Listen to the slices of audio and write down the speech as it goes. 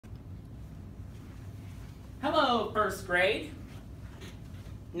Hello, first grade.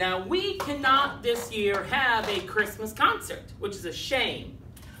 Now, we cannot this year have a Christmas concert, which is a shame.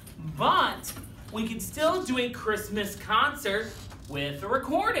 But we can still do a Christmas concert with a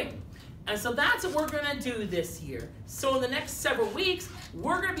recording. And so that's what we're going to do this year. So in the next several weeks,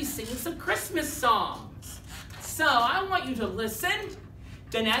 we're going to be singing some Christmas songs. So I want you to listen,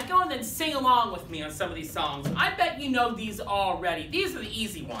 then echo, and then sing along with me on some of these songs. I bet you know these already. These are the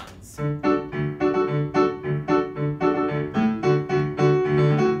easy ones.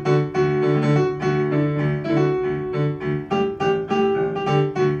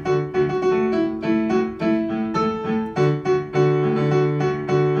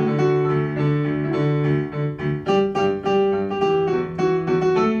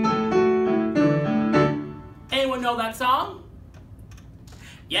 Anyone know that song?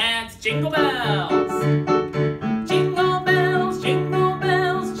 Yeah, it's Jingle Bells. Jingle bells,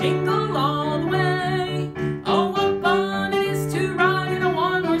 jingle all the way. Oh, what fun it is to ride in a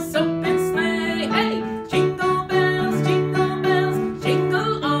one-horse open sleigh. Hey, jingle bells,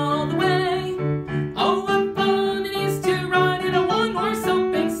 jingle all the way. Oh, what fun it is to ride in a one-horse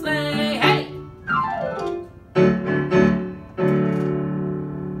open sleigh. Hey!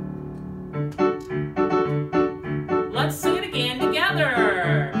 Let's sing it again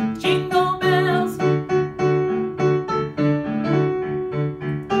together. Jingle bells. Let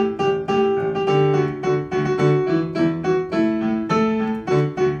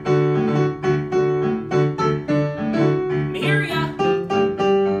me hear ya.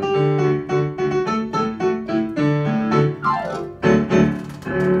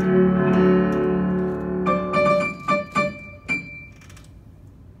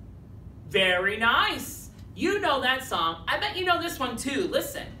 Very nice. You know that song. I bet you know this one too.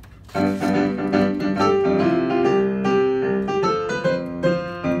 Listen.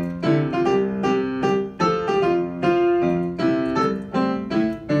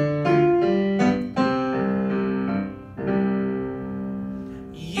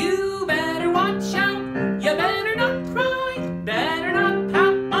 You better watch out. You better not cry. Better not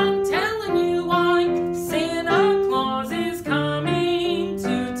pout. I'm telling you why. Santa Claus is coming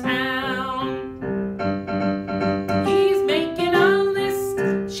to town. He's making a list,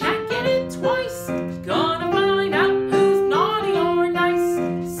 checking it twice. Gonna find out who's naughty or nice.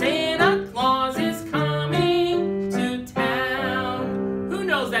 Santa Claus is coming to town. Who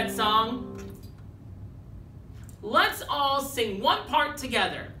knows that song? Let's all sing one part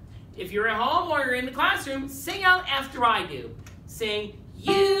together. If you're at home or you're in the classroom, sing out after I do. Sing,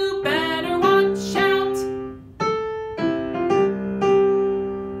 you better watch out.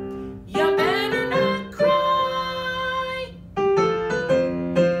 You better not cry.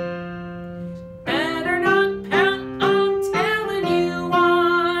 Better not pout, I'm telling you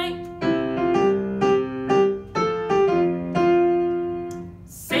why.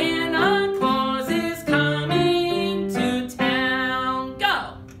 Santa Claus is coming to town.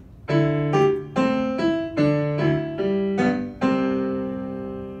 Go!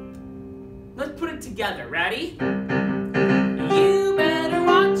 Let's put it together. Ready? You better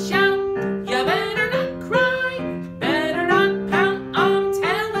watch out. You better not cry. Better not pout. I'm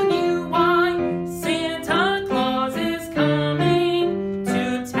telling you why. Santa Claus is coming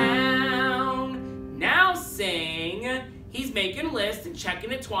to town. Now sing. He's making a list and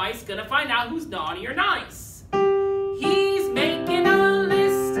checking it twice. Gonna find out who's naughty or nice. He's making a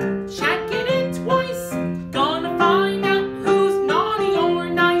list, checking it twice. Gonna find out who's naughty or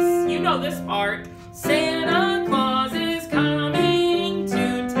nice. You know this part.